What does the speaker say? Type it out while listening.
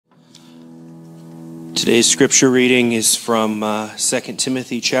Today's scripture reading is from 2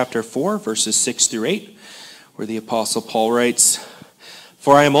 Timothy chapter 4, verses 6 through 8, where the Apostle Paul writes,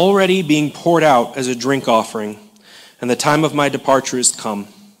 "For I am already being poured out as a drink offering, and the time of my departure is come.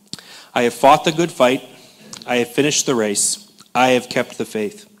 I have fought the good fight, I have finished the race, I have kept the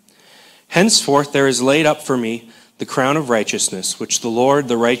faith. Henceforth there is laid up for me the crown of righteousness, which the Lord,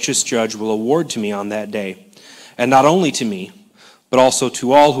 the righteous judge, will award to me on that day, and not only to me, but also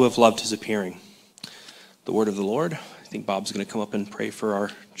to all who have loved his appearing." The word of the Lord. I think Bob's going to come up and pray for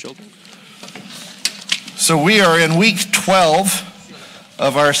our children. So we are in week 12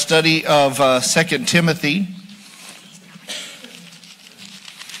 of our study of 2 Timothy.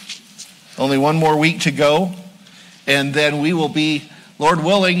 Only one more week to go, and then we will be, Lord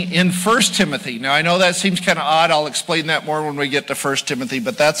willing, in 1 Timothy. Now I know that seems kind of odd. I'll explain that more when we get to 1 Timothy,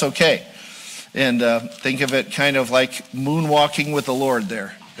 but that's okay. And think of it kind of like moonwalking with the Lord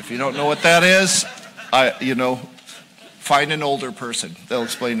there. If you don't know what that is, find an older person. They'll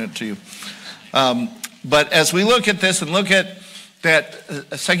explain it to you. But as we look at this and look at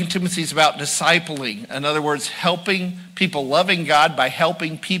that, 2 Timothy is about discipling. In other words, helping people, loving God by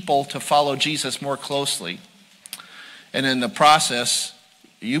helping people to follow Jesus more closely. And in the process,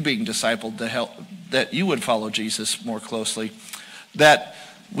 you being discipled to help that you would follow Jesus more closely. That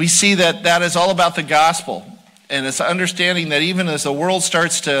we see that is all about the gospel. And it's understanding that even as the world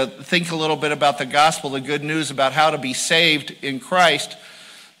starts to think a little bit about the gospel, the good news about how to be saved in Christ,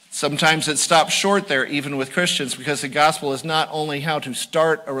 sometimes it stops short there, even with Christians, because the gospel is not only how to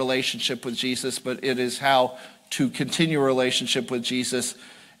start a relationship with Jesus, but it is how to continue a relationship with Jesus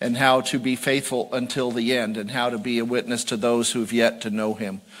and how to be faithful until the end and how to be a witness to those who've yet to know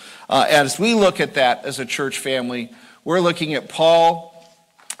him. As we look at that as a church family, we're looking at Paul,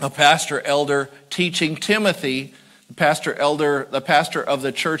 a pastor elder, teaching Timothy, the pastor of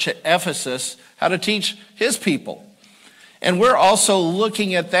the church at Ephesus, how to teach his people. And we're also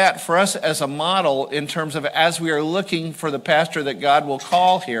looking at that for us as a model in terms of as we are looking for the pastor that God will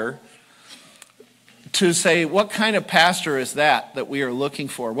call here, to say, what kind of pastor is that we are looking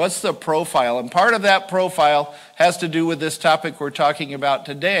for? What's the profile? And part of that profile has to do with this topic we're talking about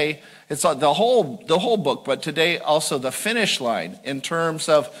today. It's the whole book, but today also the finish line in terms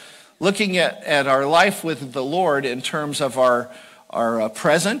of looking at our life with the Lord in terms of our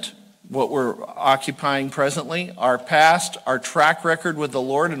present, what we're occupying presently, our past, our track record with the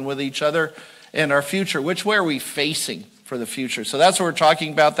Lord and with each other, and our future. Which way are we facing for the future? So that's what we're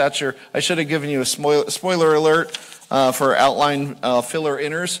talking about. I should have given you a spoiler alert for outline filler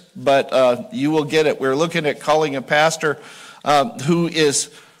inners, but you will get it. We're looking at calling a pastor who is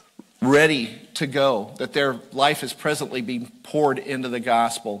ready to go, that their life is presently being poured into the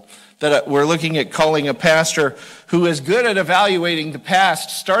gospel. That we're looking at calling a pastor who is good at evaluating the past,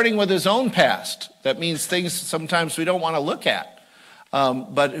 starting with his own past. That means things sometimes we don't want to look at.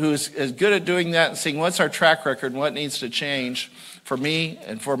 But who's is good at doing that and seeing what's our track record and what needs to change for me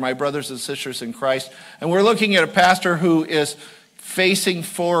and for my brothers and sisters in Christ. And we're looking at a pastor who is facing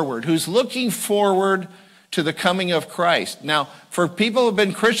forward, who's looking forward to the coming of Christ. Now, for people who have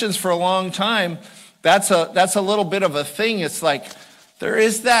been Christians for a long time, that's a little bit of a thing. It's like there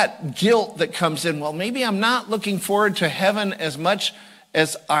is that guilt that comes in. Well, maybe I'm not looking forward to heaven as much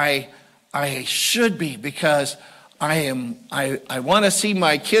as I should be, because I want to see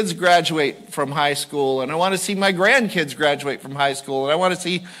my kids graduate from high school, and I want to see my grandkids graduate from high school, and I want to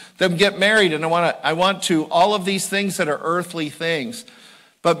see them get married, and I want to all of these things that are earthly things.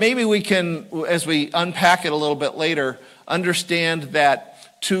 But maybe we can, as we unpack it a little bit later, understand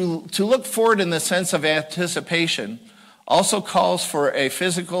that to look forward in the sense of anticipation also calls for a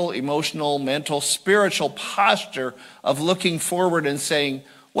physical, emotional, mental, spiritual posture of looking forward and saying,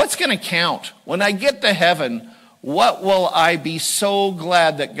 what's going to count? When I get to heaven, what will I be so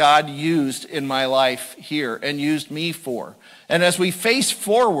glad that God used in my life here and used me for? And as we face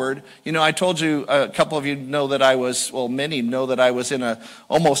forward, I told you, a couple of you know that many know that I was in a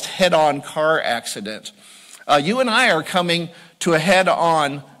almost head-on car accident. You and I are coming to a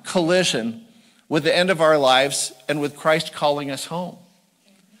head-on collision with the end of our lives and with Christ calling us home.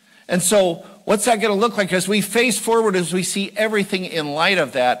 And so what's that going to look like? As we face forward, as we see everything in light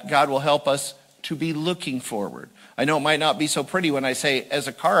of that, God will help us to be looking forward. I know it might not be so pretty when I say as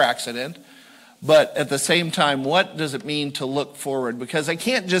a car accident, but at the same time, what does it mean to look forward? Because I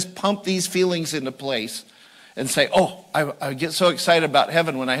can't just pump these feelings into place and say, I get so excited about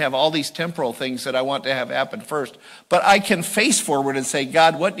heaven when I have all these temporal things that I want to have happen first. But I can face forward and say,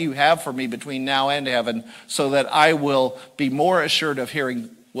 God, what do you have for me between now and heaven, so that I will be more assured of hearing,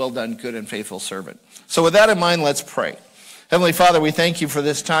 well done, good and faithful servant. So with that in mind, let's pray. Heavenly Father, we thank you for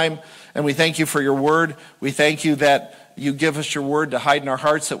this time, and we thank you for your word. We thank you that you give us your word to hide in our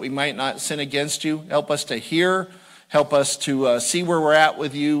hearts that we might not sin against you. Help us to hear. Help us to see where we're at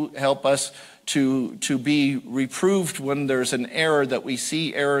with you. Help us to be reproved when there's an error, that we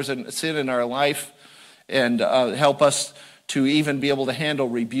see errors and sin in our life. And help us to even be able to handle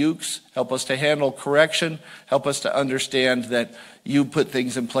rebukes. Help us to handle correction. Help us to understand that you put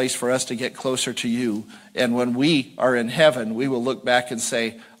things in place for us to get closer to you. And when we are in heaven, we will look back and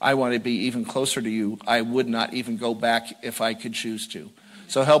say, I want to be even closer to you. I would not even go back if I could choose to.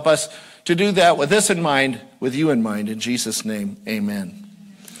 So help us to do that with this in mind, with you in mind. In Jesus' name, amen.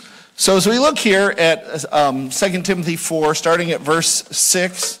 So as we look here at 2 Timothy 4, starting at verse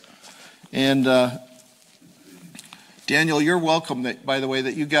 6, and Daniel, you're welcome, by the way,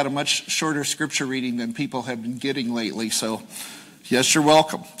 that you got a much shorter scripture reading than people have been getting lately. So, yes, you're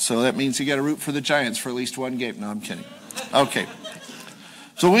welcome. So that means you got to root for the Giants for at least one game. No, I'm kidding. Okay.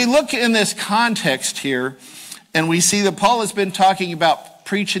 So we look in this context here, and we see that Paul has been talking about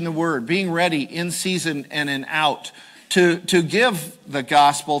preaching the word, being ready in season and in out, to give the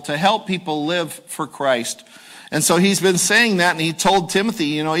gospel, to help people live for Christ. And so he's been saying that, and he told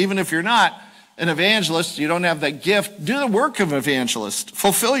Timothy, even if you're not an evangelist, you don't have that gift, do the work of an evangelist.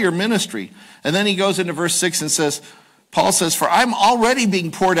 Fulfill your ministry. And then he goes into verse 6 and says, Paul says, for I'm already being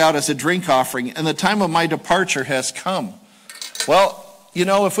poured out as a drink offering, and the time of my departure has come. Well,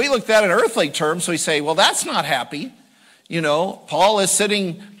 if we looked at it in earthly terms, we say, well, that's not happy. Paul is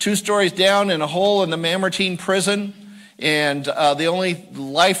sitting 2 stories down in a hole in the Mamertine prison, and the only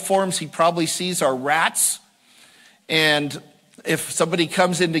life forms he probably sees are rats. And if somebody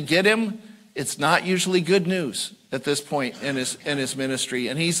comes in to get him, it's not usually good news at this point in his ministry.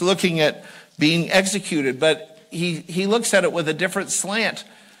 And he's looking at being executed, but he looks at it with a different slant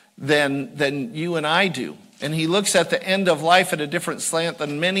than you and I do. And he looks at the end of life at a different slant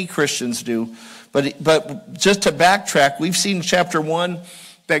than many Christians do. But just to backtrack, we've seen in chapter 1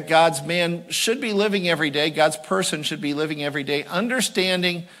 that God's man should be living every day, God's person should be living every day,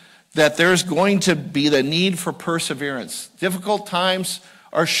 understanding that there's going to be the need for perseverance. Difficult times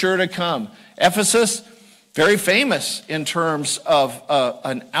are sure to come. Ephesus, very famous in terms of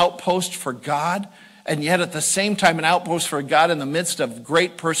an outpost for God, and yet at the same time an outpost for God in the midst of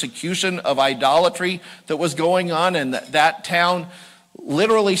great persecution of idolatry that was going on, and that town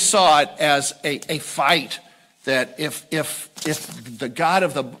literally saw it as a fight, that if the God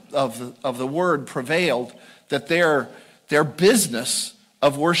of the word prevailed, that their business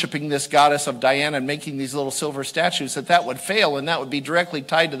of worshiping this goddess of Diana and making these little silver statues, that would fail, and that would be directly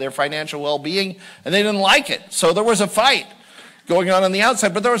tied to their financial well-being, and they didn't like it. So there was a fight going on the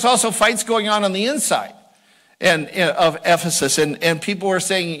outside, but there was also fights going on the inside of Ephesus, and people were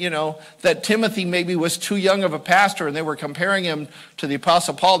saying, that Timothy maybe was too young of a pastor, and they were comparing him to the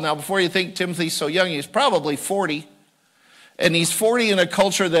Apostle Paul. Now, before you think Timothy's so young, he's probably 40, and he's 40 in a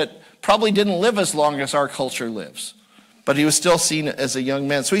culture that probably didn't live as long as our culture lives. But he was still seen as a young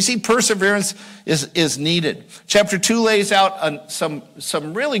man. So we see perseverance is needed. Chapter 2 lays out some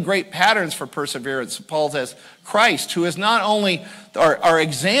really great patterns for perseverance. Paul says, Christ, who is not only our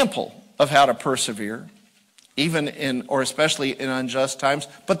example of how to persevere, even in or especially in unjust times,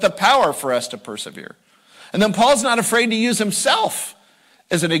 but the power for us to persevere. And then Paul's not afraid to use himself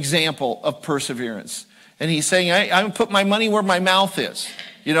as an example of perseverance. And he's saying, I'm going to put my money where my mouth is.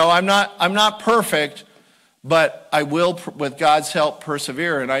 I'm not perfect, but I will, with God's help,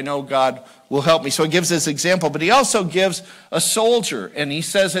 persevere, and I know God will help me. So he gives this example, but he also gives a soldier, and he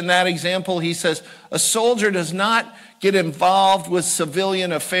says in that example, he says, a soldier does not get involved with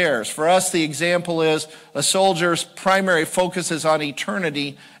civilian affairs. For us, the example is a soldier's primary focus is on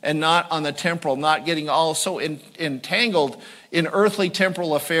eternity and not on the temporal, not getting all so entangled in earthly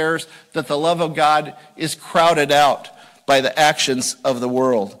temporal affairs that the love of God is crowded out by the actions of the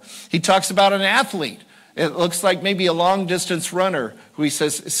world. He talks about an athlete. It looks like maybe a long-distance runner who he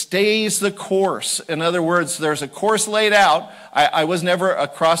says stays the course. In other words, there's a course laid out. I was never a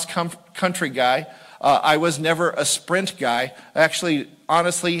cross-country guy. I was never a sprint guy. Actually,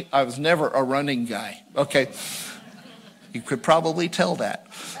 honestly, I was never a running guy. Okay, you could probably tell that.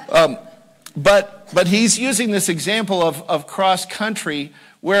 But he's using this example of cross-country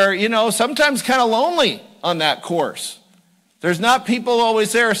where, sometimes kind of lonely on that course. There's not people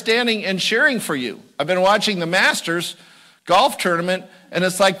always there standing and cheering for you. I've been watching the Masters golf tournament, and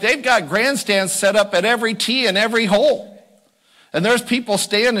it's like they've got grandstands set up at every tee and every hole. And there's people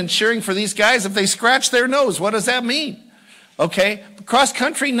standing and cheering for these guys. If they scratch their nose, what does that mean? Okay, cross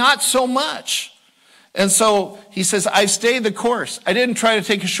country, not so much. And so he says, I've stayed the course. I didn't try to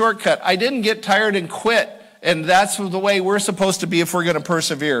take a shortcut. I didn't get tired and quit And that's the way we're supposed to be if we're going to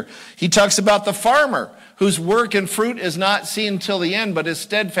persevere. He talks about the farmer whose work and fruit is not seen till the end, but his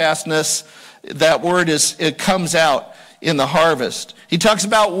steadfastness, that word it comes out in the harvest. He talks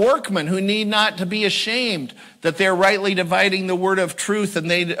about workmen who need not to be ashamed that they're rightly dividing the word of truth, and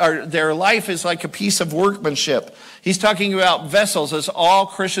their life is like a piece of workmanship. He's talking about vessels, as all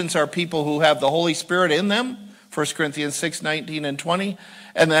Christians are people who have the Holy Spirit in them, 1 Corinthians 6:19 and 20,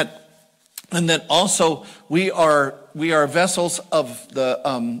 and that also we are vessels of the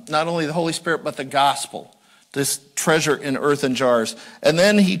not only the Holy Spirit but the gospel, this treasure in earthen jars. And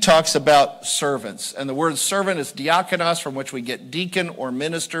then he talks about servants, and the word servant is diakonos, from which we get deacon or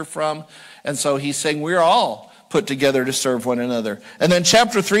minister from. And so he's saying we're all put together to serve one another. And then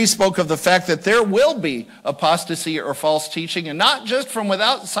chapter 3 spoke of the fact that there will be apostasy or false teaching, and not just from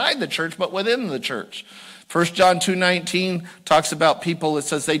outside the church, but within the church. 1 John 2:19 talks about people, it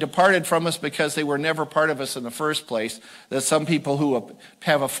says they departed from us because they were never part of us in the first place. There's some people who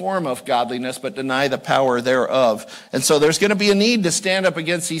have a form of godliness but deny the power thereof. And so there's going to be a need to stand up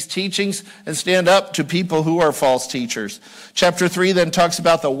against these teachings and stand up to people who are false teachers. Chapter 3 then talks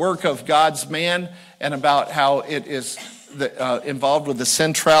about the work of God's man and about how it is involved with the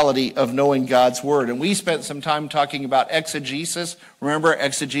centrality of knowing God's word. And we spent some time talking about exegesis. Remember,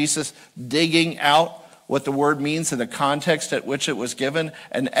 exegesis, digging out what the word means in the context at which it was given,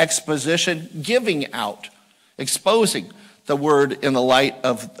 and exposition, giving out, exposing the word in the light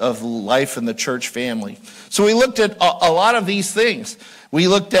of life in the church family. So we looked at a lot of these things. We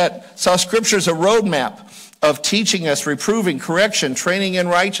saw Scripture as a roadmap of teaching us, reproving, correction, training in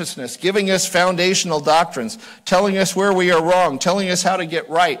righteousness, giving us foundational doctrines, telling us where we are wrong, telling us how to get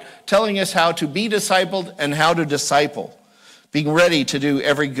right, telling us how to be discipled and how to disciple. Being ready to do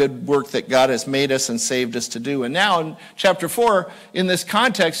every good work that God has made us and saved us to do. And now in chapter 4, in this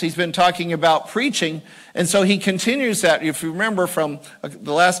context, he's been talking about preaching. And so he continues that. If you remember from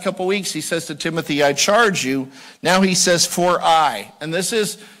the last couple weeks, he says to Timothy, I charge you. Now he says, for I. And this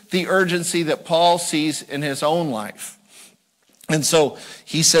is the urgency that Paul sees in his own life. And so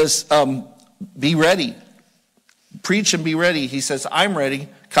he says, be ready. Preach and be ready. He says, I'm ready.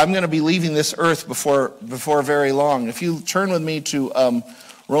 I'm going to be leaving this earth before very long. If you turn with me to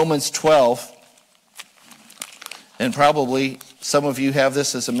Romans 12, and probably some of you have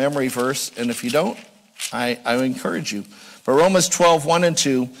this as a memory verse, and if you don't, I encourage you. But Romans 12, 1 and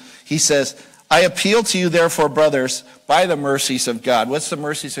 2, he says, I appeal to you, therefore, brothers, by the mercies of God. What's the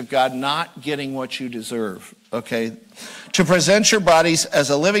mercies of God? Not getting what you deserve, okay? To present your bodies as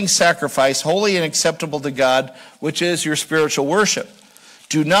a living sacrifice, holy and acceptable to God, which is your spiritual worship.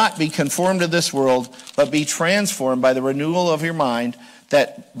 Do not be conformed to this world, but be transformed by the renewal of your mind,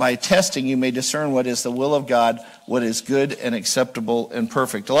 that by testing you may discern what is the will of God, what is good and acceptable and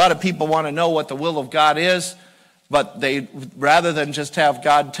perfect. A lot of people want to know what the will of God is, but they, rather than just have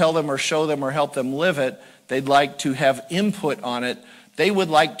God tell them or show them or help them live it, they'd like to have input on it. They would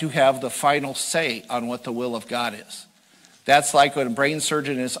like to have the final say on what the will of God is. That's like when a brain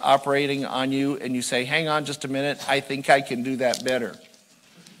surgeon is operating on you and you say, hang on just a minute, I think I can do that better.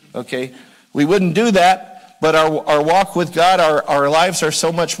 Okay, we wouldn't do that, but our walk with God, our lives are so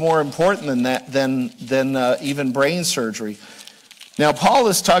much more important than that, than even brain surgery. Now, Paul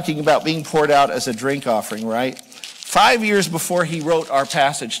is talking about being poured out as a drink offering, right? 5 years before he wrote our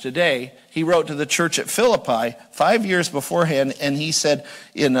passage today, he wrote to the church at Philippi 5 years beforehand, and he said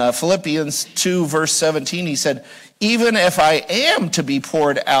in Philippians 2, verse 17, he said, even if I am to be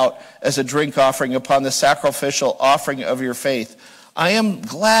poured out as a drink offering upon the sacrificial offering of your faith, I am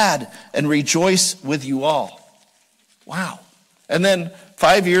glad and rejoice with you all. Wow. And then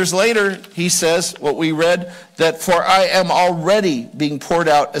 5 years later, he says, what we read, that for I am already being poured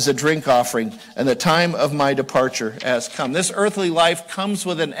out as a drink offering, and the time of my departure has come. This earthly life comes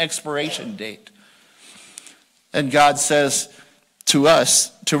with an expiration date. And God says to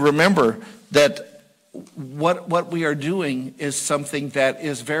us to remember that what we are doing is something that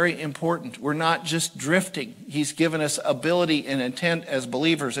is very important. We're not just drifting. He's given us ability and intent as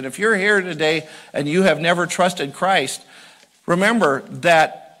believers. And if you're here today and you have never trusted Christ, remember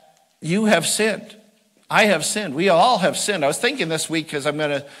that you have sinned. I have sinned. We all have sinned. I was thinking this week, because I'm going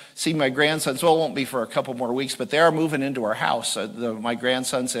to see my grandsons. Well, it won't be for a couple more weeks, but they are moving into our house. My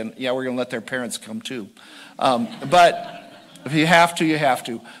grandsons, and yeah, we're going to let their parents come too. But if you have to, you have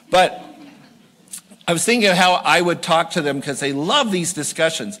to. But I was thinking of how I would talk to them, because they love these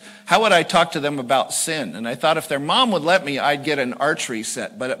discussions. How would I talk to them about sin? And I thought if their mom would let me, I'd get an archery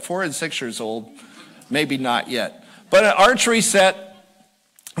set. But at 4 and 6 years old, maybe not yet. But an archery set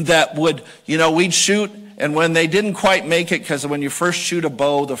that would, we'd shoot And when they didn't quite make it, because when you first shoot a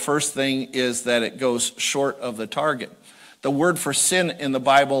bow, the first thing is that it goes short of the target. The word for sin in the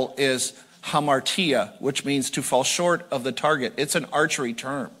Bible is hamartia, which means to fall short of the target. It's an archery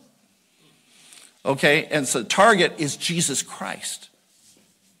term. Okay, and so the target is Jesus Christ.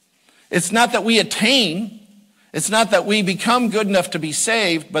 It's not that we attain, it's not that we become good enough to be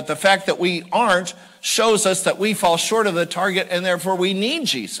saved, but the fact that we aren't shows us that we fall short of the target, and therefore we need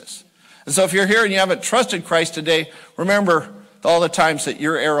Jesus. And so if you're here and you haven't trusted Christ today, remember all the times that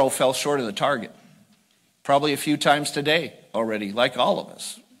your arrow fell short of the target. Probably a few times today already, like all of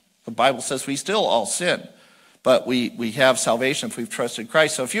us. The Bible says we still all sin, but we have salvation if we've trusted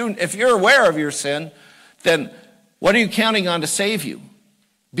Christ. So if you're aware of your sin, then what are you counting on to save you?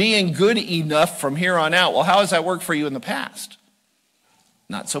 Being good enough from here on out. Well, how has that worked for you in the past?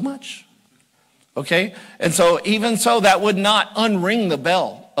 Not so much. Okay? And so even so, that would not unring the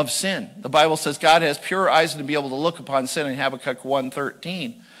bell of sin. The Bible says God has pure eyes to be able to look upon sin in Habakkuk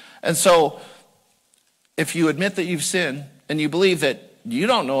 1:13. And so if you admit that you've sinned and you believe that you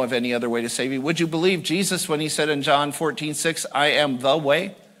don't know of any other way to save you, would you believe Jesus when he said in John 14:6, I am the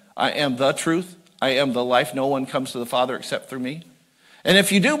way, I am the truth, I am the life, no one comes to the Father except through me? And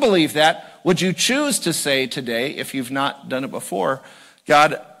if you do believe that, would you choose to say today, if you've not done it before,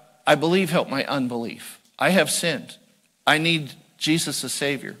 God, I believe, help my unbelief. I have sinned. I need Jesus as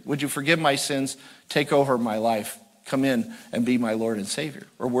Savior. Would you forgive my sins, take over my life, come in and be my Lord and Savior?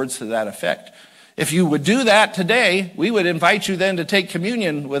 Or words to that effect. If you would do that today, we would invite you then to take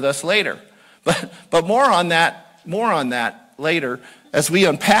communion with us later. But more on that later as we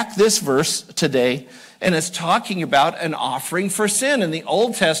unpack this verse today. And it's talking about an offering for sin. In the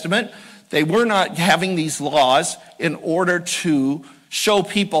Old Testament, they were not having these laws in order to show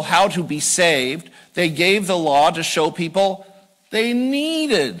people how to be saved. They gave the law to show people they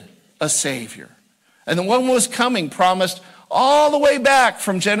needed a Savior. And the one was coming, promised all the way back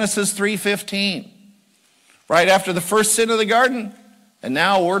from Genesis 3:15, right after the first sin of the garden. And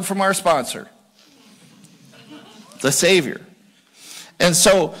now a word from our sponsor, the Savior. And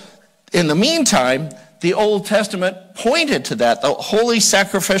so in the meantime, the Old Testament pointed to that. The holy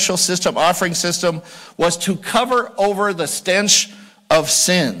sacrificial system, offering system, was to cover over the stench of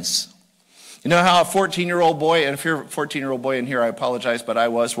sins. You know how a 14-year-old boy, and if you're a 14-year-old boy in here, I apologize, but I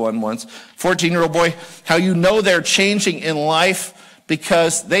was one once. 14-year-old boy, how you know they're changing in life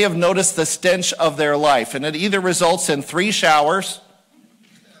because they have noticed the stench of their life. And it either results in 3 showers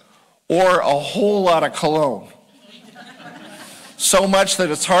or a whole lot of cologne. So much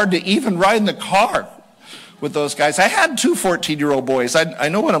that it's hard to even ride in the car with those guys. I had 2 14-year-old boys. I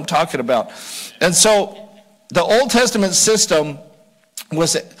know what I'm talking about. And so the Old Testament system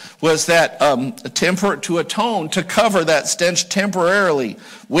was that to atone, to cover that stench temporarily,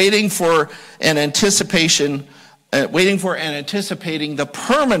 waiting for and anticipating the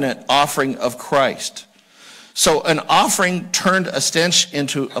permanent offering of Christ. So an offering turned a stench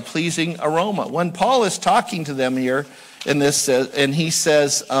into a pleasing aroma. When Paul is talking to them here in this, and he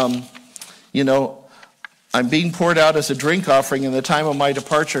says, I'm being poured out as a drink offering, and the time of my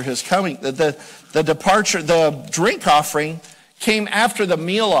departure is coming. The drink offering came after the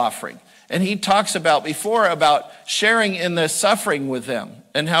meal offering. And he talks about sharing in the suffering with them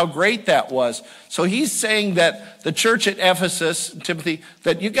and how great that was. So he's saying that the church at Ephesus, Timothy,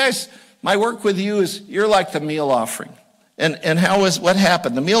 that you guys, my work with you is you're like the meal offering. And what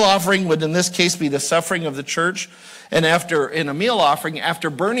happened? The meal offering would in this case be the suffering of the church. And in a meal offering, after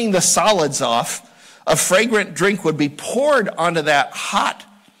burning the solids off, a fragrant drink would be poured onto that hot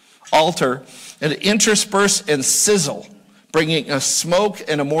altar and intersperse and sizzle, bringing a smoke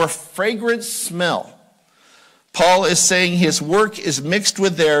and a more fragrant smell. Paul is saying his work is mixed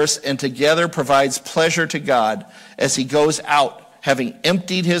with theirs and together provides pleasure to God as he goes out, having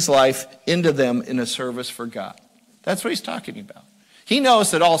emptied his life into them in a service for God. That's what he's talking about. He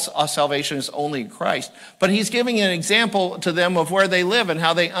knows that all salvation is only in Christ, but he's giving an example to them of where they live and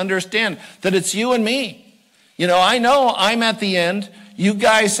how they understand that it's you and me. I know I'm at the end. You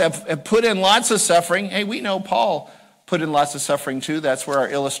guys have put in lots of suffering. Hey, we know Paul put in lots of suffering too. That's where our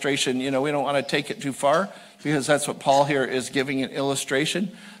illustration, we don't want to take it too far because that's what Paul here is giving an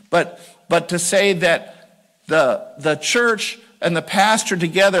illustration. But to say that the church and the pastor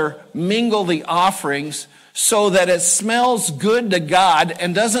together mingle the offerings so that it smells good to God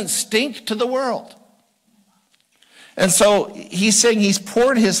and doesn't stink to the world. And so he's saying he's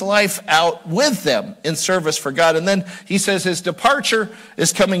poured his life out with them in service for God. And then he says his departure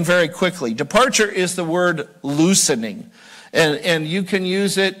is coming very quickly. Departure is the word loosening. And you can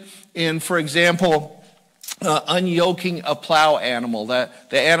use it in, for example, unyoking a plow animal. The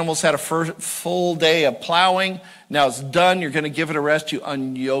animal's had a full day of plowing. Now it's done. You're going to give it a rest. You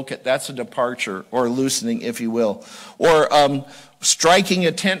unyoke it. That's a departure, or loosening, if you will. Or striking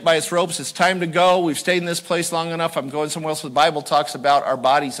a tent by its ropes. It's time to go. We've stayed in this place long enough. I'm going somewhere else. The Bible talks about our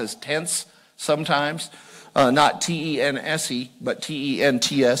bodies as tents sometimes. Not T-E-N-S-E, but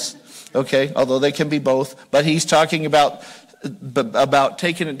T-E-N-T-S. Okay, although they can be both. But he's talking about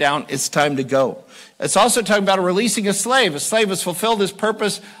taking it down. It's time to go. It's also talking about releasing a slave. A slave has fulfilled his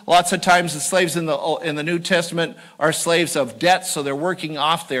purpose. Lots of times the slaves in the New Testament are slaves of debt, so they're working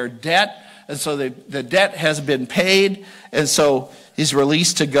off their debt. And so the debt has been paid, and so he's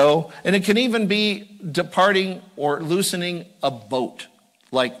released to go. And it can even be departing or loosening a boat,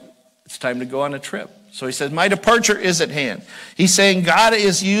 like it's time to go on a trip. So he says, my departure is at hand. He's saying God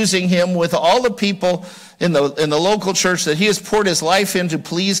is using him with all the people in the local church that he has poured his life in to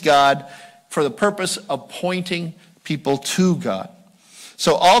please God for the purpose of pointing people to God.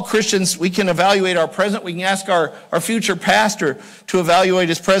 So all Christians, we can evaluate our present. We can ask our future pastor to evaluate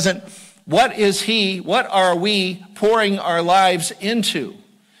his present. What are we pouring our lives into?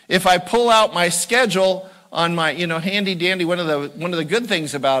 If I pull out my schedule on my, handy dandy, one of the good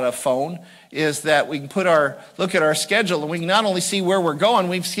things about a phone is that we can look at our schedule, and we can not only see where we're going,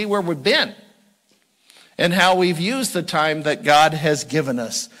 we can see where we've been and how we've used the time that God has given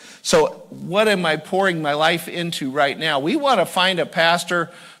us. So what am I pouring my life into right now? We want to find a pastor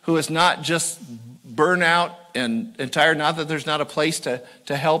who is not just burnout and tired. Not that there's not a place to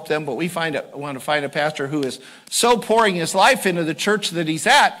help them, but we want to find a pastor who is so pouring his life into the church that he's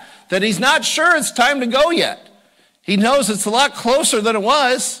at that he's not sure it's time to go yet. He knows it's a lot closer than it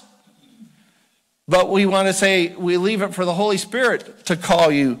was, but we want to say we leave it for the Holy Spirit to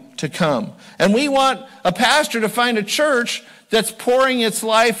call you to come. And we want a pastor to find a church that's pouring its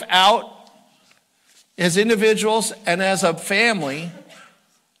life out as individuals and as a family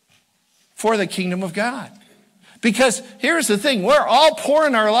for the kingdom of God. Because here's the thing, we're all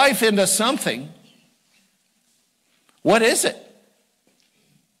pouring our life into something. What is it?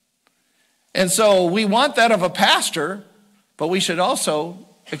 And so we want that of a pastor, but we should also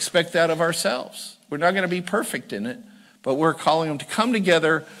expect that of ourselves. We're not going to be perfect in it, but we're calling them to come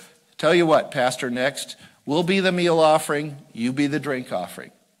together. Tell you what, Pastor, next, we'll be the meal offering, you be the drink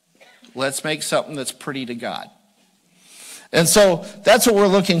offering. Let's make something that's pretty to God. And so that's what we're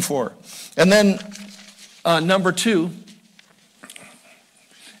looking for. And then number 2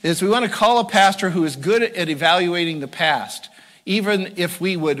 is we want to call a pastor who is good at evaluating the past, even if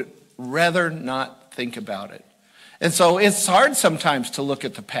we would rather not think about it. And so it's hard sometimes to look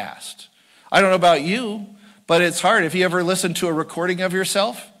at the past. I don't know about you, but it's hard. Have you ever listened to a recording of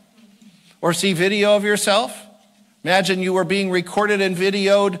yourself or see video of yourself? Imagine you were being recorded and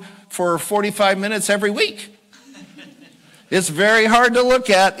videoed for 45 minutes every week. It's very hard to look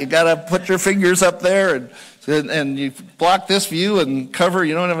at. You got to put your fingers up there and you block this view and cover.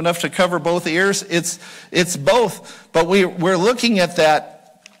 You don't have enough to cover both ears. It's both. But we're looking at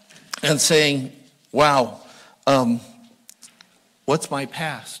that and saying, wow, what's my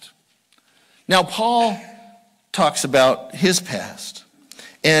past? Now, Paul talks about his past.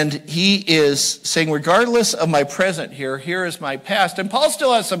 And he is saying, regardless of my present here is my past. And Paul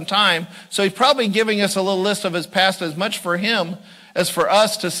still has some time, so he's probably giving us a little list of his past, as much for him as for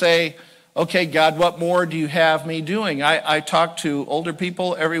us to say, okay, God, what more do you have me doing? I talk to older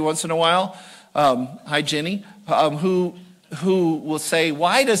people every once in a while, hi Jenny, who will say,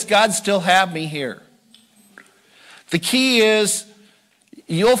 why does God still have me here? The key is,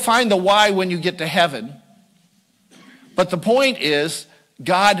 you'll find the why when you get to heaven. But the point is,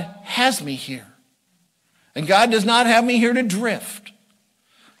 God has me here. And God does not have me here to drift.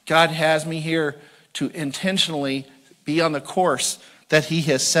 God has me here to intentionally be on the course that he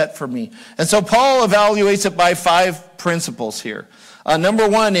has set for me. And so Paul evaluates it by 5 principles here. Number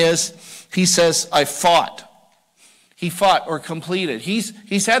 1 is, he says, I fought. He fought or completed.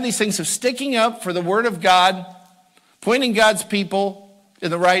 He's had these things of sticking up for the word of God, pointing God's people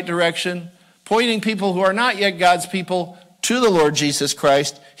in the right direction, pointing people who are not yet God's people to the Lord Jesus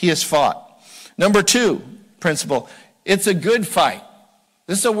Christ. He has fought. Number 2 principle, it's a good fight.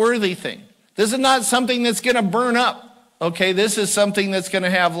 This is a worthy thing. This is not something that's going to burn up. Okay, this is something that's going to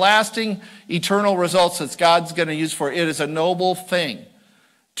have lasting, eternal results that God's going to use for it. It is a noble thing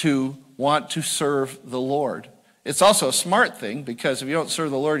to want to serve the Lord. It's also a smart thing, because if you don't serve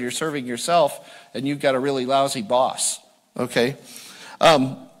the Lord, you're serving yourself, and you've got a really lousy boss. Okay?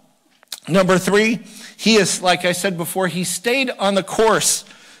 Number 3, he is, like I said before, he stayed on the course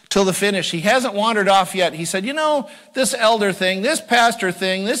till the finish. He hasn't wandered off yet. He said, this elder thing, this pastor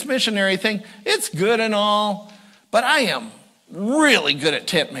thing, this missionary thing, it's good and all, but I am really good at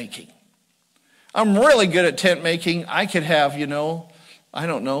tent making. I'm really good at tent making. I could have, I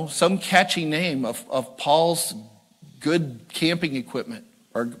don't know, some catchy name of Paul's good camping equipment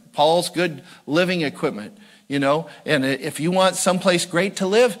or Paul's good living equipment, and if you want someplace great to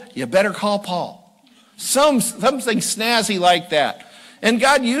live, you better call Paul. Something snazzy like that. And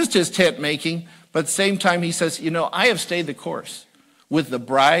God used his tent making, but at the same time he says, I have stayed the course with the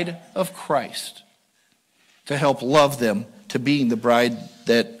bride of Christ to help love them to being the bride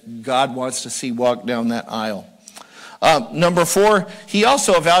that God wants to see walk down that aisle. Number 4, he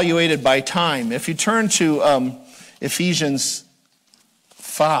also evaluated by time. If you turn to Ephesians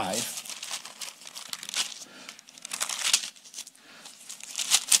 5,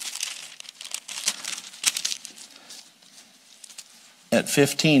 at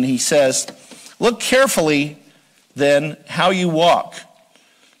 15, he says, look carefully then how you walk.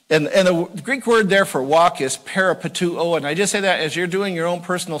 And the Greek word there for walk is peripateuo. And I just say that as you're doing your own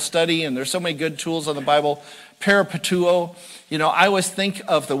personal study, and there's so many good tools on the Bible. Peripateuo, I always think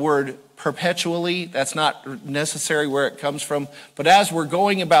of the word perpetually. That's not necessarily where it comes from. But as we're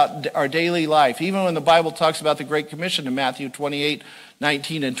going about our daily life, even when the Bible talks about the Great Commission in Matthew 28,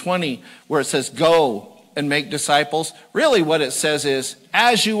 19 and 20, where it says, go and make disciples. Really what it says is,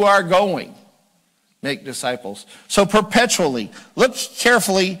 as you are going, make disciples. So perpetually. Look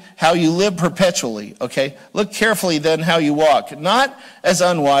carefully how you live perpetually, okay? Look carefully then how you walk. Not as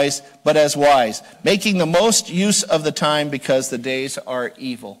unwise, but as wise. Making the most use of the time because the days are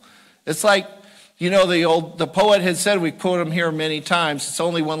evil. It's like, the poet had said, we quote him here many times, it's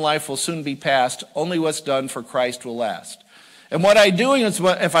only one life will soon be past. Only what's done for Christ will last. And what I'm doing is,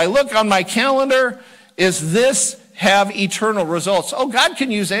 if I look on my calendar, is this have eternal results? Oh, God can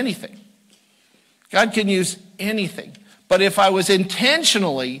use anything. God can use anything. But if I was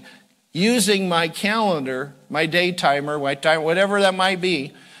intentionally using my calendar, my day timer, my time, whatever that might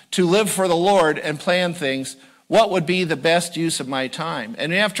be, to live for the Lord and plan things, what would be the best use of my time?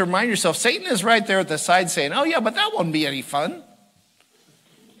 And you have to remind yourself, Satan is right there at the side saying, oh yeah, but that wouldn't be any fun.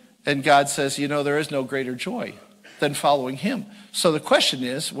 And God says, there is no greater joy than following him. So the question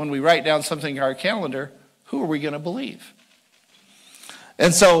is, when we write down something in our calendar, who are we going to believe?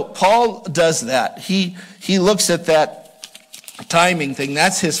 And so Paul does that. He looks at that timing thing.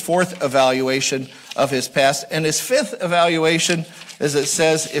 That's his 4th evaluation of his past. And his 5th evaluation, as it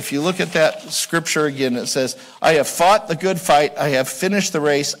says, if you look at that scripture again, it says, I have fought the good fight. I have finished the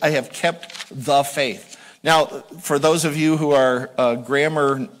race. I have kept the faith. Now, for those of you who are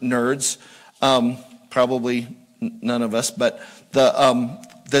grammar nerds, probably none of us, but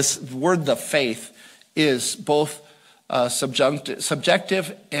this word, the faith, is both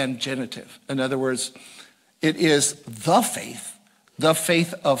subjective and genitive. In other words, it is the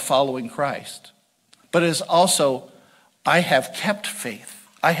faith of following Christ. But it is also, I have kept faith.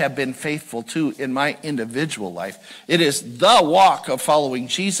 I have been faithful too in my individual life. It is the walk of following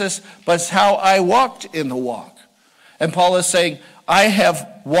Jesus, but it's how I walked in the walk. And Paul is saying, I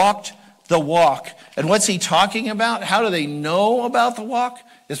have walked the walk. And what's he talking about? How do they know about the walk?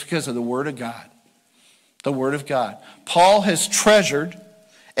 It's because of the Word of God. The Word of God. Paul has treasured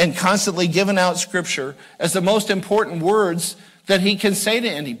and constantly given out Scripture as the most important words that he can say to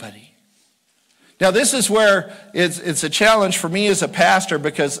anybody. Now this is where it's a challenge for me as a pastor,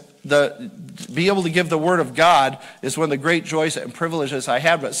 because to be able to give the Word of God is one of the great joys and privileges I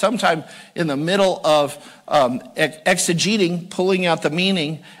have. But sometime in the middle of exegeting, pulling out the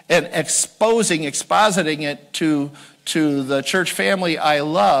meaning, and expositing it to the church family I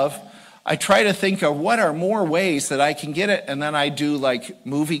love, I try to think of what are more ways that I can get it, and then I do like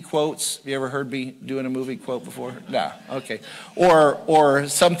movie quotes. Have you ever heard me doing a movie quote before? No, okay. Or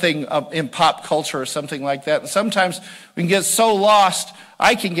something in pop culture or something like that. And sometimes we can get so lost,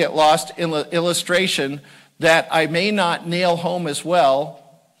 I can get lost in the illustration that I may not nail home as well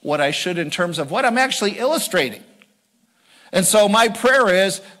what I should in terms of what I'm actually illustrating. And so my prayer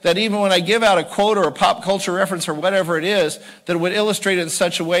is that even when I give out a quote or a pop culture reference or whatever it is, that it would illustrate it in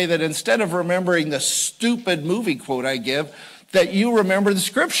such a way that instead of remembering the stupid movie quote I give, that you remember the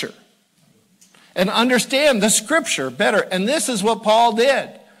Scripture and understand the Scripture better. And this is what Paul did,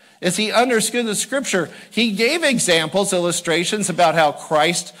 is he understood the Scripture. He gave examples, illustrations about how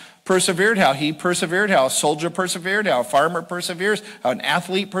Christ persevered, how he persevered, how a soldier persevered, how a farmer perseveres, how an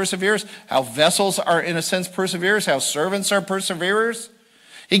athlete perseveres, how vessels are, in a sense, perseverers, how servants are perseverers.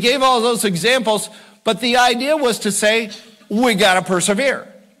 He gave all those examples, but the idea was to say, we got to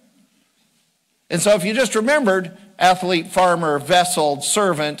persevere. And so if you just remembered, athlete, farmer, vessel,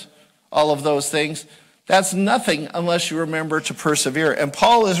 servant, all of those things. That's nothing unless you remember to persevere. And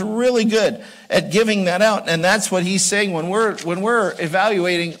Paul is really good at giving that out. And that's what he's saying when we're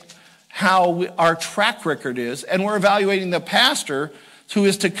evaluating how our track record is, and we're evaluating the pastor who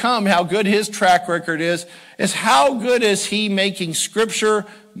is to come, how good his track record is how good is he making Scripture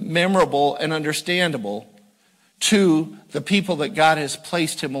memorable and understandable to the people that God has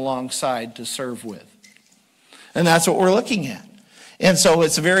placed him alongside to serve with. And that's what we're looking at. And so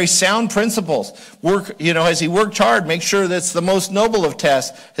it's very sound principles. Has he worked hard? Make sure that's the most noble of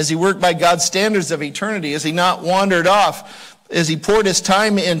tasks. Has he worked by God's standards of eternity? Has he not wandered off? Has he poured his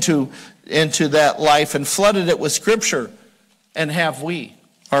time into that life and flooded it with Scripture? And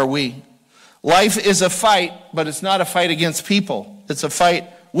are we? Life is a fight, but it's not a fight against people. It's a fight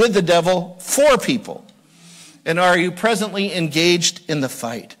with the devil for people. And are you presently engaged in the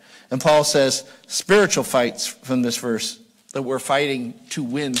fight? And Paul says, spiritual fights from this verse, that we're fighting to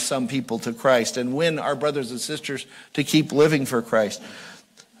win some people to Christ and win our brothers and sisters to keep living for Christ.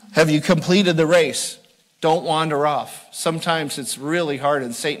 Have you completed the race? Don't wander off. Sometimes it's really hard,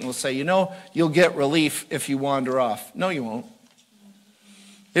 and Satan will say, you'll get relief if you wander off. No, you won't.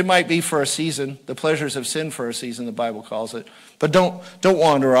 It might be for a season, the pleasures of sin for a season, the Bible calls it. But don't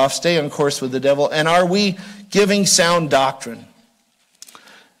wander off. Stay on course with the devil. And are we giving sound doctrine?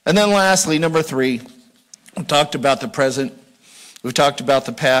 And then lastly, number 3, we talked about the present. We've talked about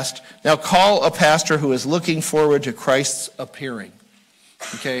the past. Now call a pastor who is looking forward to Christ's appearing.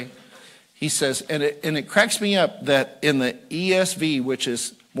 Okay? He says, and it cracks me up that in the ESV, which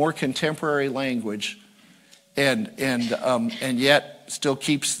is more contemporary language, and yet still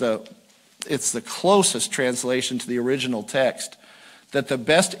keeps it's the closest translation to the original text, that the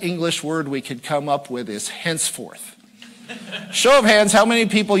best English word we could come up with is henceforth. Show of hands, how many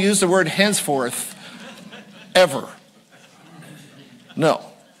people use the word henceforth ever? No.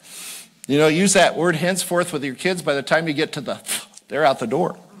 Use that word henceforth with your kids. By the time you get to they're out the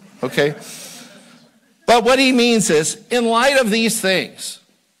door. Okay? But what he means is, in light of these things,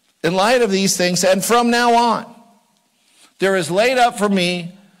 and from now on, there is laid up for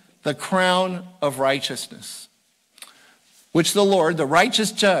me the crown of righteousness, which the Lord, the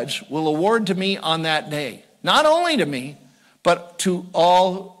righteous judge, will award to me on that day. Not only to me, but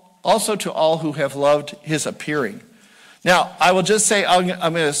also to all who have loved his appearing. Now, I will just say, I'm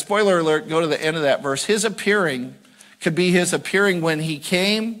going to, spoiler alert, go to the end of that verse. His appearing could be his appearing when he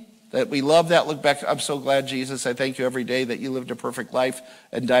came, that we love that. Look back, I'm so glad, Jesus, I thank you every day that you lived a perfect life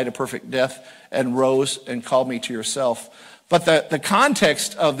and died a perfect death and rose and called me to yourself. But the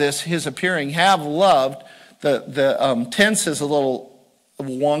context of this, his appearing, have loved, the tense is a little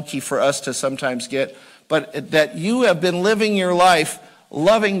wonky for us to sometimes get, but that you have been living your life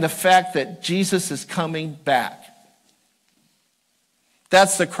loving the fact that Jesus is coming back.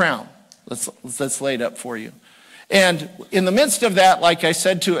 That's the crown that's laid up for you. And in the midst of that, like I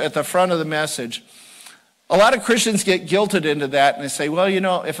said at the front of the message, a lot of Christians get guilted into that, and they say, well,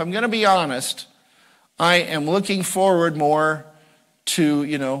 if I'm going to be honest, I am looking forward more to,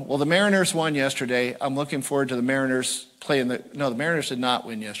 the Mariners won yesterday. I'm looking forward to the Mariners playing the Mariners did not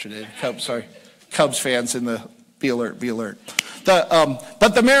win yesterday. Cubs fans in the be alert.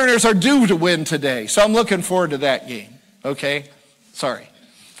 But the Mariners are due to win today, so I'm looking forward to that game. Okay? Sorry.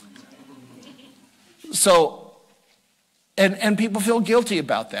 So, and people feel guilty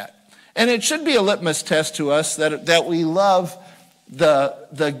about that. And it should be a litmus test to us that we love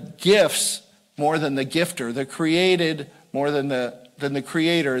the gifts more than the gifter, the created more than the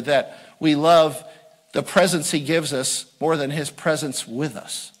creator, that we love the presence he gives us more than his presence with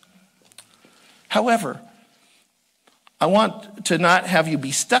us. However, I want to not have you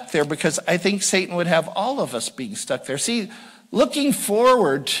be stuck there, because I think Satan would have all of us being stuck there. See, looking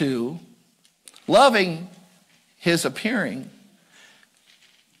forward to loving his appearing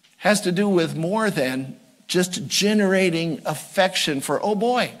has to do with more than just generating affection for, oh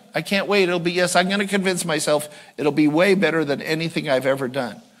boy, I can't wait. It'll be, yes, I'm going to convince myself it'll be way better than anything I've ever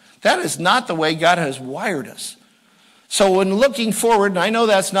done. That is not the way God has wired us. So when looking forward, and I know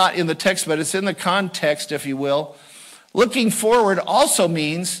that's not in the text, but it's in the context, if you will, looking forward also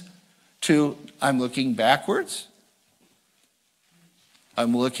means I'm looking backwards.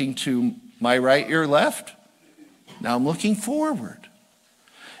 I'm looking to my right, your left. Now I'm looking forward.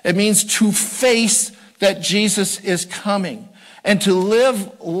 It means to face that Jesus is coming and to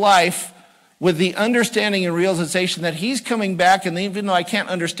live life with the understanding and realization that he's coming back, and even though I can't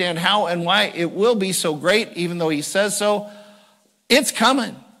understand how and why it will be so great, even though he says so, it's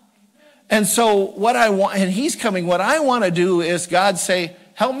coming. And so what I want, and he's coming, what I want to do is God say,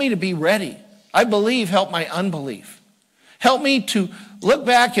 help me to be ready. I believe, help my unbelief. Help me to look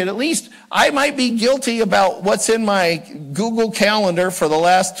back at least, I might be guilty about what's in my Google Calendar for the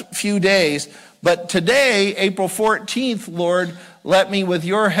last few days, but today, April 14th, Lord, let me, with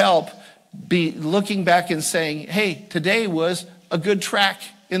your help, be looking back and saying, hey, today was a good track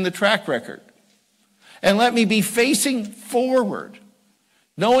in the track record. And let me be facing forward,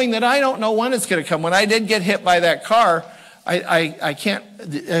 knowing that I don't know when it's going to come. When I did get hit by that car, I can't,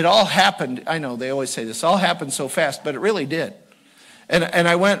 it all happened. I know they always say this, all happened so fast, but it really did. And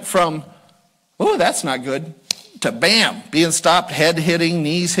I went from, oh, that's not good, to bam, being stopped, head hitting,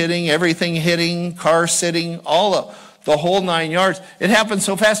 knees hitting, everything hitting, car sitting, all of the whole 9 yards. It happened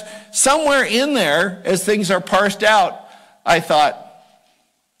so fast. Somewhere in there, as things are parsed out, I thought,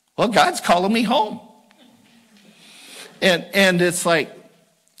 well, God's calling me home. And it's like,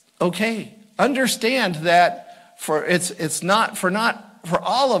 okay, understand that for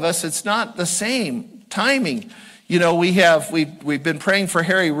all of us, it's not the same timing. You know, we've been praying for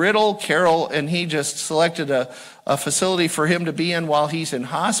Harry Riddle, Carol, and he just selected a facility for him to be in while he's in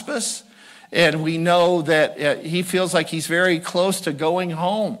hospice. And we know that he feels like he's very close to going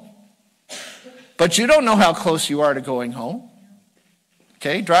home. But you don't know how close you are to going home.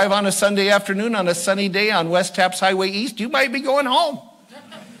 Okay, drive on a Sunday afternoon on a sunny day on West Taps Highway East, you might be going home.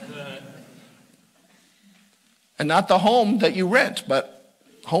 And not the home that you rent, but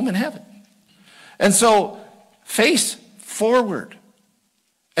home in heaven. And so, face forward.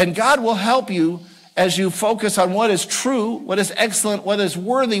 And God will help you as you focus on what is true, what is excellent, what is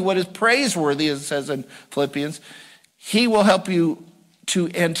worthy, what is praiseworthy, as it says in Philippians. He will help you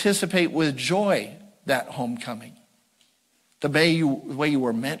to anticipate with joy that homecoming. The way you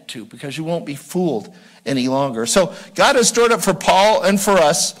were meant to, because you won't be fooled any longer. So God has stored up for Paul and for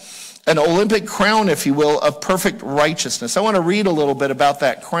us an Olympic crown, if you will, of perfect righteousness. I want to read a little bit about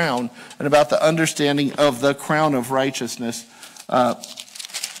that crown and about the understanding of the crown of righteousness.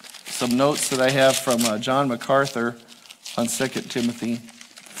 Some notes that I have from John MacArthur on 2 Timothy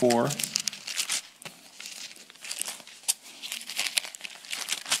 4.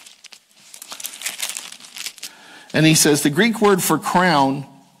 And he says the Greek word for crown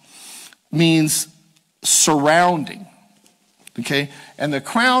means surrounding. Okay? And the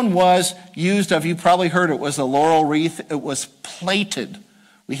crown was used of, you probably heard it was a laurel wreath. It was plated.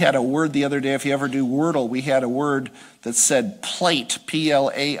 We had a word the other day, if you ever do Wordle, we had a word that said plate,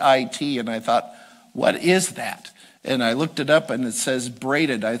 P-L-A-I-T. And I thought, what is that? And I looked it up and it says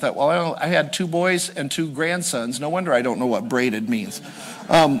braided. I thought, well, I had 2 boys and 2 grandsons. No wonder I don't know what braided means.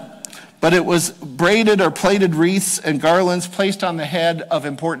 But it was braided or plaited wreaths and garlands placed on the head of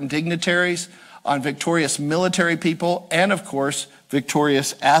important dignitaries, on victorious military people, and of course,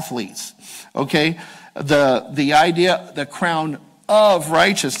 victorious athletes. Okay? The idea, the crown of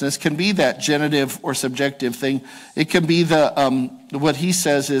righteousness can be that genitive or subjective thing. It can be what he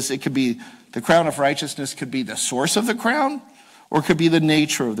says is it could be the crown of righteousness could be the source of the crown, or it could be the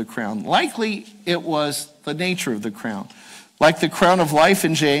nature of the crown. Likely, it was the nature of the crown. Like the crown of life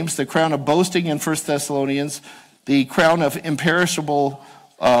in James, the crown of boasting in 1 Thessalonians, the crown of imperishable,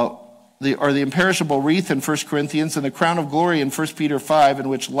 the imperishable wreath in 1 Corinthians, and the crown of glory in 1 Peter 5, in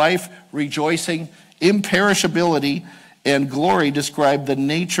which life, rejoicing, imperishability, and glory describe the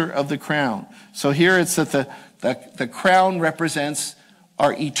nature of the crown. So here it's that the crown represents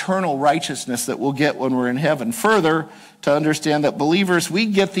our eternal righteousness that we'll get when we're in heaven. Further, to understand that believers, we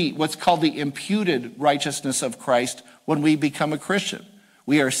get what's called the imputed righteousness of Christ when we become a Christian.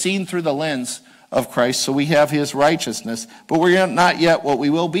 We are seen through the lens of Christ, so we have his righteousness. But we're not yet what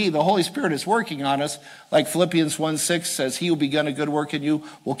we will be. The Holy Spirit is working on us. Like Philippians 1:6 says, he who begun a good work in you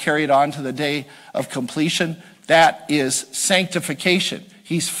will carry it on to the day of completion. That is sanctification.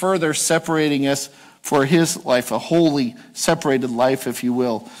 He's further separating us for his life, a holy, separated life, if you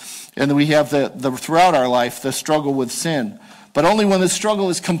will. And then we have throughout our life, the struggle with sin. But only when the struggle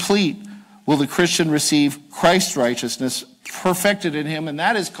is complete will the Christian receive Christ's righteousness perfected in him, and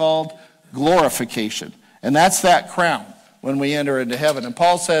that is called glorification. And that's that crown when we enter into heaven. And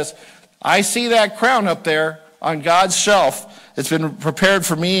Paul says, I see that crown up there on God's shelf. It's been prepared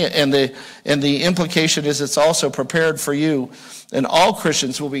for me, and the implication is it's also prepared for you. And all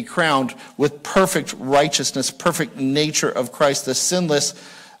Christians will be crowned with perfect righteousness, perfect nature of Christ, the sinless,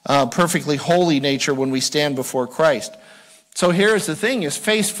 perfectly holy nature when we stand before Christ. So here's the thing, is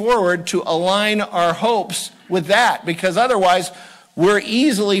face forward to align our hopes with that, because otherwise we're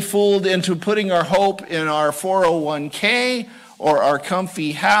easily fooled into putting our hope in our 401k or our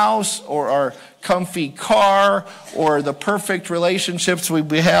comfy house or our comfy car or the perfect relationships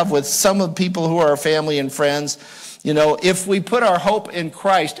we have with some of the people who are our family and friends. You know, if we put our hope in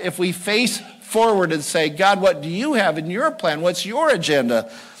Christ, if we face forward and say, God, what do you have in your plan? What's your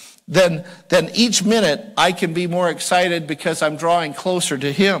agenda? Then each minute I can be more excited because I'm drawing closer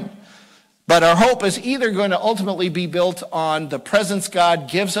to him. But our hope is either going to ultimately be built on the presence God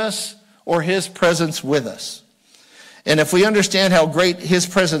gives us or his presence with us. And if we understand how great his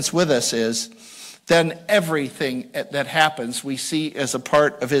presence with us is, then everything that happens we see as a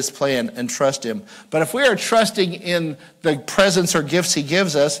part of his plan and trust him. But if we are trusting in the presence or gifts he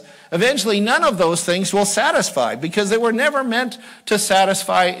gives us, eventually none of those things will satisfy because they were never meant to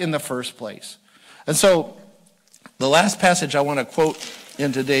satisfy in the first place. And so the last passage I want to quote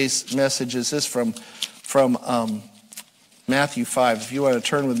in today's message is this from Matthew 5. If you want to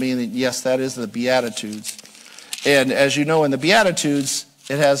turn with me, yes, that is the Beatitudes. And as you know, in the Beatitudes,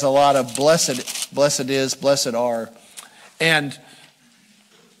 it has a lot of blessed is, blessed are. And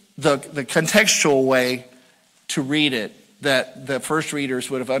the contextual way to read it that the first readers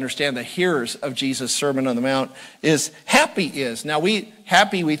would have understand, the hearers of Jesus' Sermon on the Mount, is happy is. Now,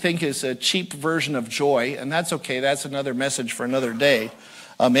 happy we think is a cheap version of joy, and that's okay. That's another message for another day.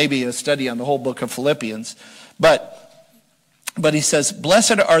 Maybe a study on the whole book of Philippians. But he says,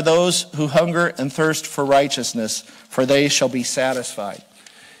 blessed are those who hunger and thirst for righteousness, for they shall be satisfied.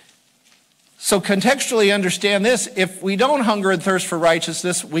 So contextually understand this. If we don't hunger and thirst for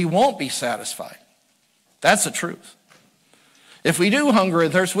righteousness, we won't be satisfied. That's the truth. If we do hunger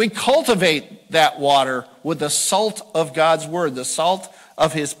and thirst, we cultivate that water with the salt of God's word, the salt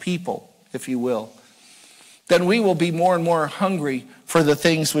of his people, if you will. Then we will be more and more hungry for the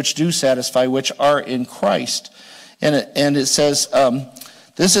things which do satisfy, which are in Christ. And it says,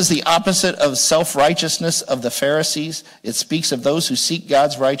 this is the opposite of self-righteousness of the Pharisees. It speaks of those who seek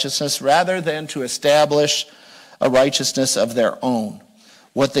God's righteousness rather than to establish a righteousness of their own.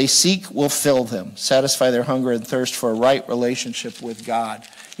 What they seek will fill them, satisfy their hunger and thirst for a right relationship with God.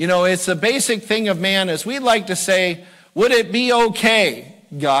 You know, it's the basic thing of man is we'd like to say, would it be okay,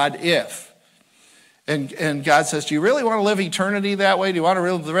 God, if? And God says, do you really want to live eternity that way? Do you want to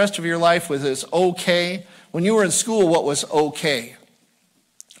live the rest of your life with this okay? When you were in school, what was okay?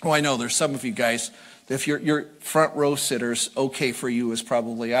 Oh, I know there's some of you guys, if your front row sitters, okay for you is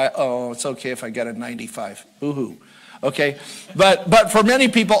probably, it's okay if I get a 95. Boo-hoo. Okay? But for many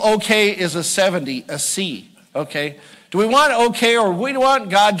people, okay is a 70, a C. Okay? Do we want okay, or we want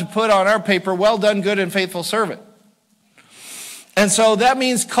God to put on our paper, well done, good and faithful servant? And so that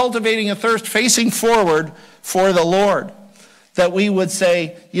means cultivating a thirst, facing forward for the Lord. That we would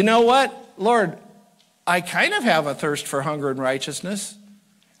say, you know what, Lord, I kind of have a thirst for hunger and righteousness.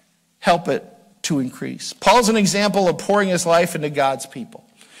 Help it to increase. Paul's an example of pouring his life into God's people.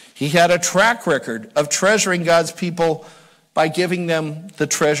 He had a track record of treasuring God's people by giving them the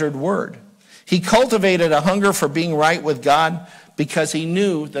treasured word. He cultivated a hunger for being right with God because he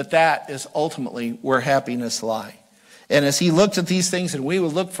knew that that is ultimately where happiness lies. And as he looked at these things, and we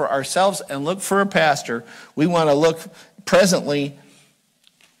would look for ourselves and look for a pastor, we want to look presently,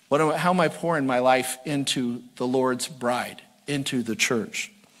 how am I pouring my life into the Lord's bride, into the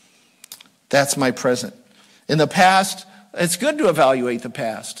church? That's my present. In the past, it's good to evaluate the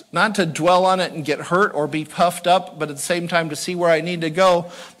past, not to dwell on it and get hurt or be puffed up, but at the same time to see where I need to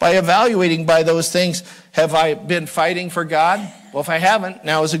go by evaluating by those things. Have I been fighting for God? Well, if I haven't,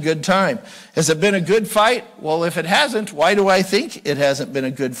 now is a good time. Has it been a good fight? Well, if it hasn't, why do I think it hasn't been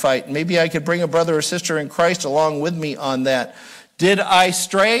a good fight? Maybe I could bring a brother or sister in Christ along with me on that. Did I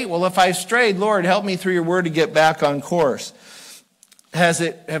stray? Well, if I strayed, Lord, help me through your word to get back on course.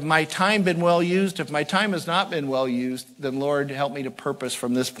 Have my time been well used? If my time has not been well used, then Lord, help me to purpose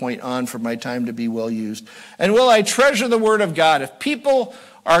from this point on for my time to be well used. And will I treasure the word of God? If people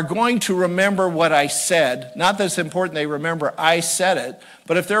are going to remember what I said, not that it's important they remember I said it,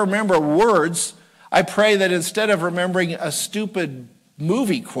 but if they remember words, I pray that instead of remembering a stupid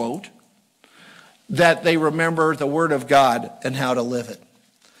movie quote, that they remember the word of God and how to live it.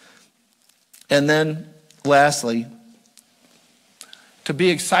 And then, lastly, to be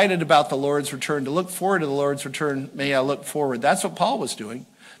excited about the Lord's return, to look forward to the Lord's return, may I look forward. That's what Paul was doing.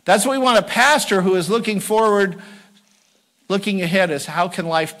 That's what we want a pastor who is looking forward, looking ahead as how can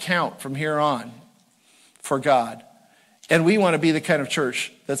life count from here on for God. And we want to be the kind of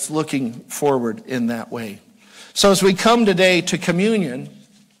church that's looking forward in that way. So as we come today to communion,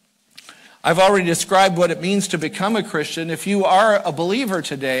 I've already described what it means to become a Christian. If you are a believer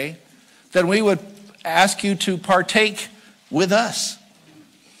today, then we would ask you to partake with us.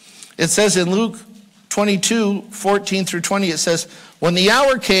 It says in Luke 22:14-20, it says, when the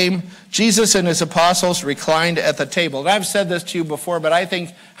hour came, Jesus and his apostles reclined at the table. And I've said this to you before, but I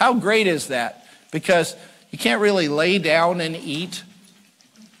think, how great is that? Because you can't really lay down and eat.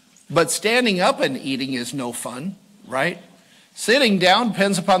 But standing up and eating is no fun, right? Sitting down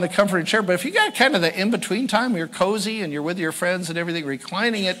depends upon the comfort of the chair. But if you got kind of the in-between time, you're cozy and you're with your friends and everything,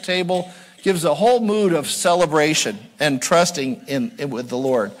 reclining at table gives a whole mood of celebration and trusting in with the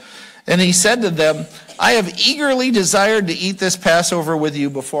Lord. And he said to them, I have eagerly desired to eat this Passover with you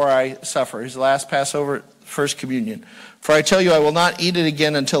before I suffer. His last Passover, first communion. For I tell you, I will not eat it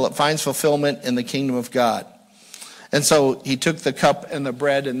again until it finds fulfillment in the kingdom of God. And so he took the cup and the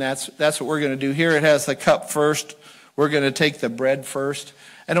bread, and that's what we're going to do here. It has the cup first. We're going to take the bread first.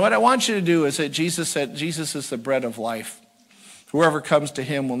 And what I want you to do is that Jesus said, Jesus is the bread of life. Whoever comes to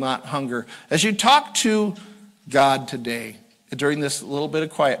him will not hunger. As you talk to God today, during this little bit of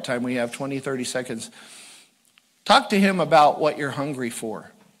quiet time, we have 20, 30 seconds, talk to him about what you're hungry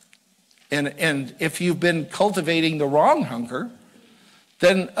for. And if you've been cultivating the wrong hunger,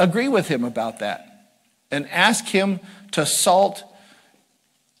 then agree with him about that. And ask him to salt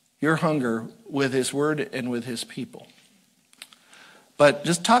your hunger with his word and with his people. But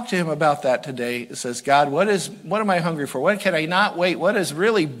just talk to him about that today. It says, God, what am I hungry for? What can I not wait? What is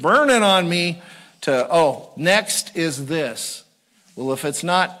really burning on me next is this. Well, if it's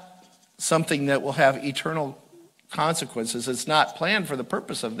not something that will have eternal consequences, it's not planned for the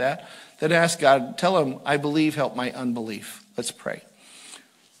purpose of that, then ask God, tell him, I believe, help my unbelief. Let's pray.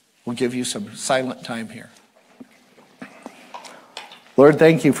 We'll give you some silent time here. Lord,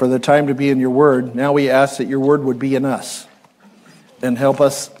 thank you for the time to be in your word. Now we ask that your word would be in us and help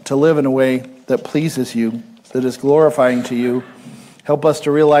us to live in a way that pleases you, that is glorifying to you. Help us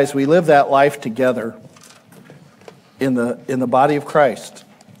to realize we live that life together in the body of Christ,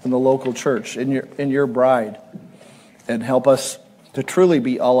 in the local church, in your bride. And help us to truly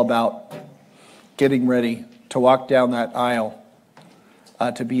be all about getting ready to walk down that aisle,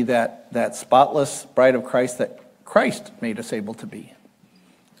 to be that spotless bride of Christ that Christ made us able to be.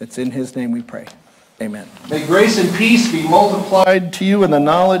 It's in his name we pray. Amen. May grace and peace be multiplied to you in the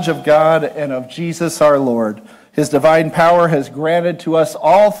knowledge of God and of Jesus our Lord. His divine power has granted to us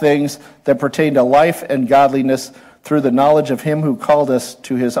all things that pertain to life and godliness through the knowledge of him who called us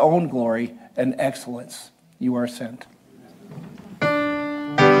to his own glory and excellence. You are sent.